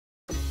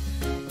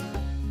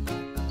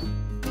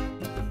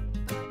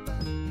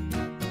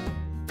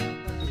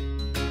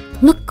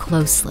Look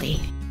closely.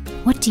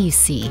 What do you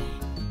see?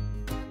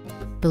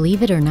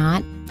 Believe it or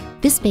not,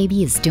 this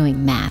baby is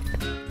doing math.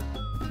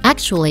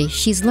 Actually,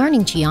 she's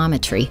learning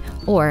geometry,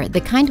 or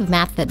the kind of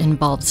math that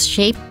involves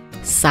shape,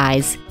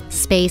 size,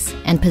 space,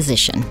 and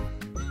position.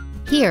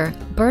 Here,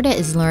 Berta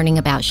is learning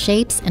about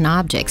shapes and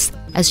objects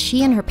as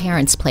she and her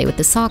parents play with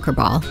the soccer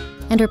ball,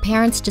 and her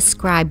parents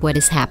describe what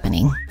is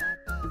happening.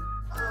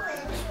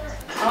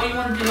 Oh, you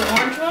want to do the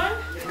orange one?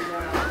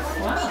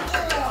 Wow.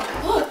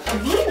 Look, a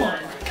blue one.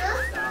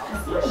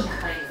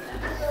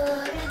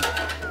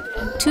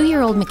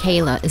 2-year-old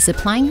Michaela is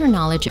applying her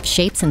knowledge of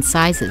shapes and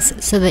sizes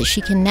so that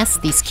she can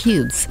nest these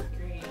cubes.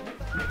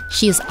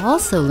 She is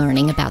also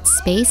learning about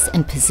space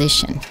and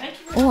position,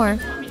 or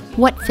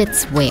what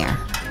fits where.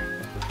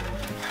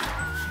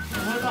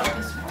 What about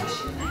this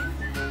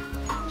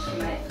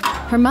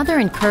one? Her mother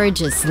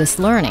encourages this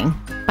learning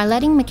by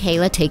letting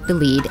Michaela take the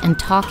lead and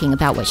talking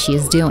about what she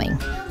is doing.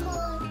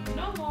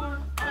 No more.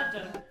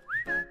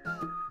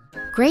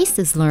 Grace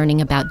is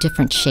learning about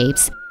different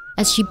shapes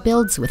as she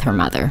builds with her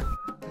mother.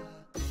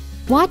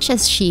 Watch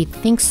as she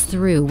thinks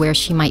through where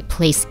she might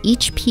place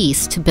each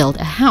piece to build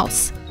a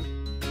house.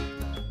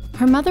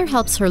 Her mother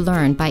helps her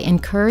learn by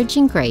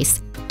encouraging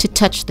Grace to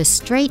touch the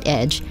straight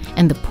edge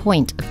and the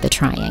point of the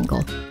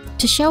triangle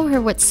to show her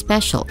what's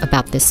special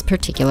about this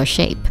particular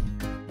shape.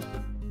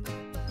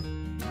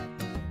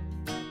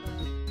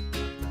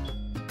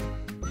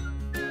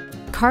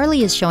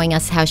 Carly is showing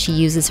us how she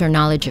uses her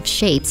knowledge of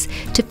shapes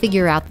to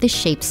figure out the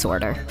shape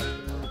sorter.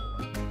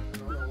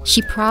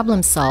 She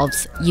problem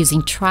solves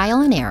using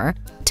trial and error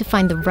to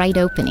find the right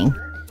opening,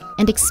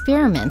 and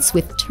experiments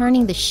with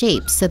turning the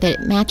shape so that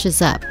it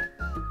matches up.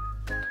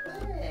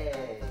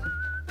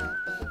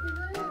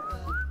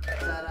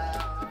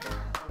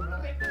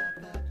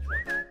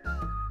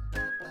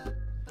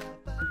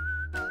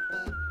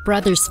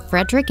 Brothers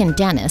Frederick and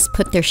Dennis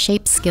put their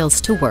shape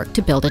skills to work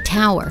to build a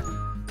tower.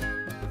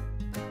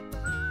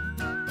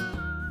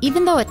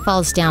 Even though it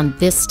falls down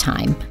this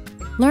time,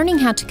 learning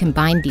how to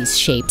combine these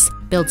shapes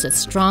builds a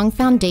strong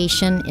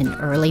foundation in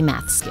early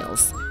math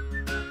skills.